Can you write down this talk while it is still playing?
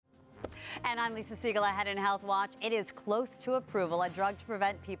And I'm Lisa Sigell ahead in Health Watch. It is close to approval, a drug to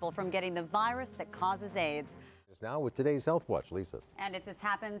prevent people from getting the virus that causes AIDS. Just now with today's Health Watch, Lisa. And if this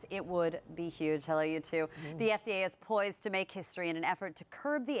happens, it would be huge, hello you two. The FDA is poised to make history in an effort to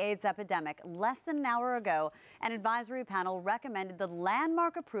curb the AIDS epidemic. Less than an hour ago, an advisory panel recommended the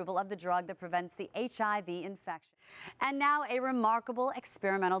landmark approval of the drug that prevents the HIV infection. And now a remarkable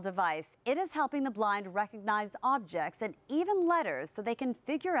experimental device. It is helping the blind recognize objects and even letters so they can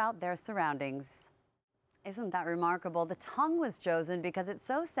figure out their surroundings. Isn't that remarkable? The tongue was chosen because it's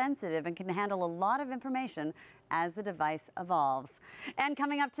so sensitive and can handle a lot of information as the device evolves. And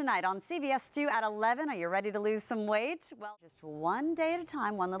coming up tonight on CBS2 at 11, are you ready to lose some weight? Well, just one day at a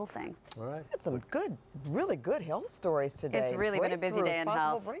time, one little thing. All right. That's some good, really good health stories today. It's really been a busy day in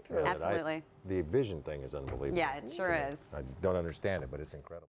health. Breakthroughs. Absolutely. The vision thing is unbelievable. Yeah, it sure is. I don't understand it, but it's incredible.